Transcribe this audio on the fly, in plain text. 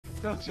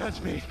Don't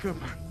judge me,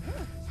 Cooper.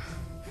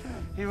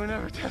 You were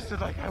never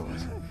tested like I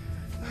was.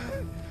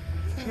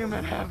 Few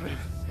men have been.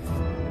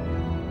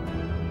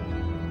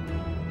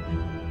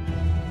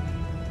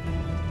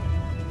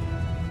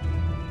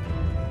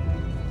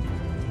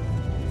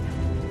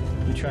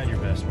 You tried your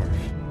best, Murph.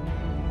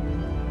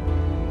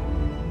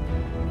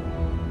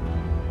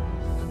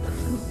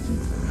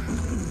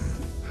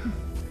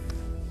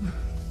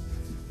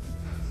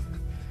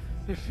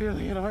 You're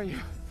feeling it, aren't you?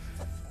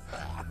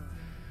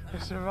 The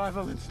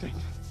survival instinct.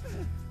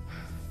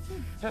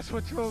 That's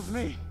what drove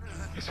me.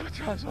 It's what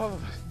drives all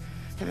of us.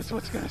 And it's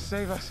what's gonna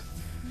save us.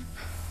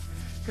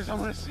 Because I'm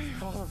gonna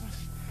save all of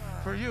us.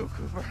 For you,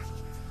 Cooper.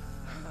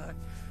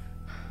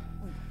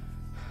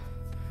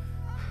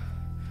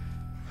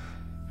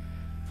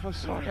 I'm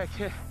sorry, I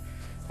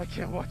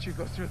can't watch you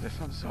go through this.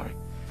 I'm sorry.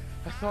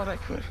 I thought I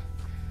could,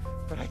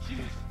 but I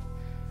can't.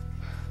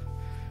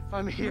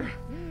 I'm here.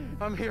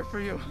 I'm here for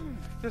you.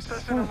 Just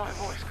listen to my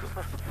voice,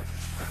 Cooper.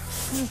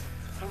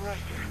 I'm right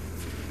here.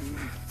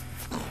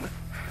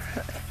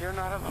 You're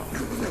not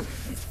alone.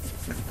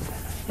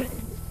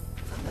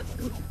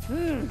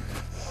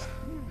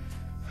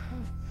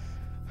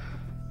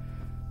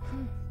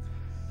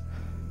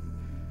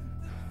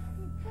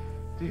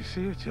 Do you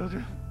see your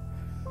children?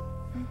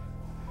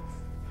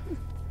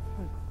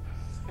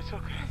 It's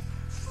okay.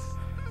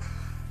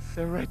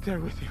 They're right there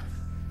with you.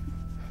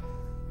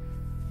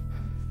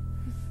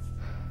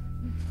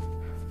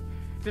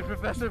 Did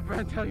Professor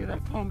Brand tell you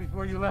that poem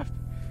before you left?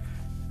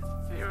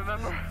 Do you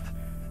remember?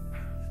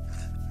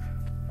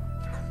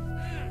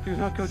 Do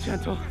not go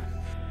gentle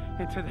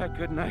into that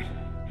good night.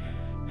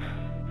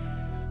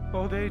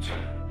 Old age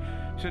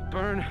should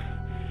burn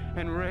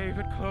and rave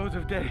at close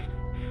of day.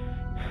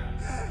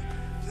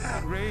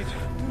 Rage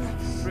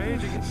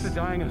against the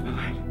dying of the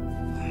light.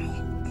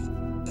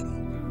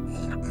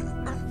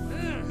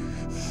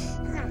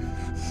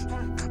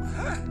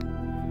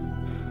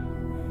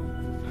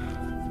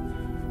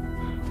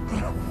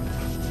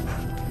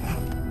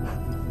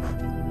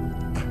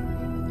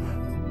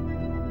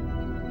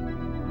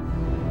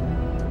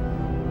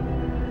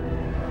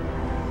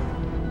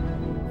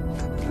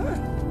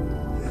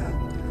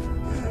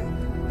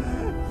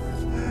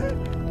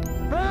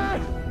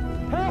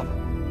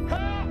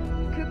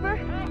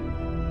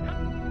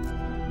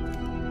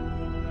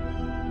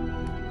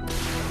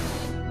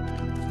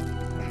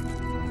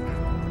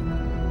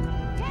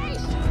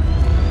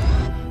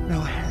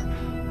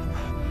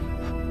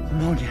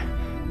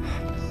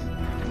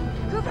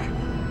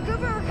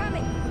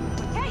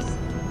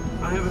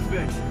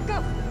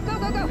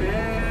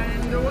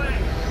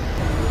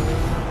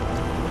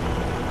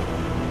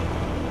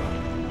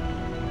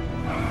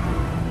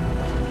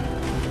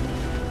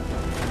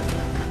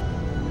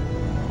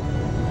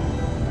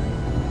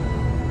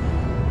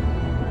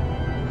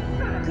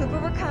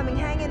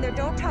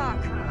 Don't talk.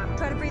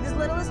 Try to breathe as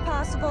little as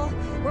possible.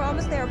 We're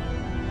almost there.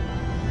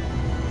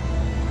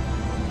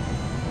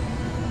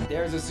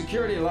 There's a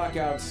security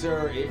lockout,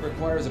 sir. It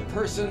requires a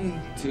person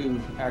to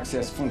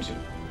access function.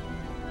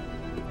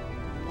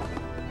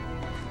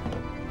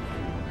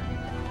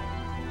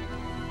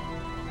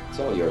 It's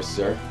all yours,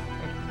 sir.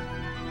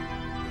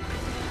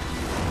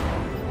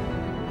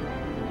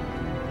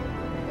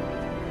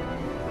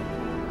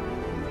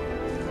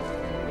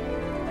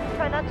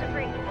 Try not to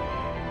breathe.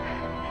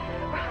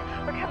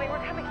 We're coming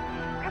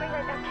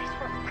right now. Case,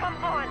 come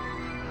on.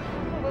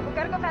 We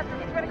gotta go faster.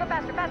 We gotta go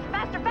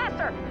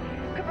faster.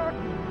 Cooper,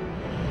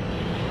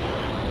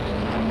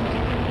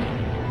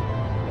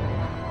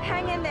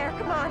 hang in there,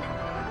 come on.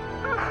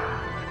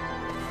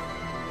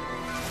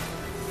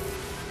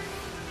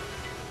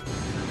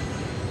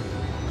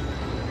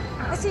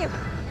 I see him.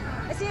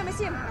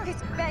 Okay,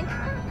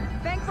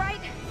 bank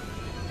right.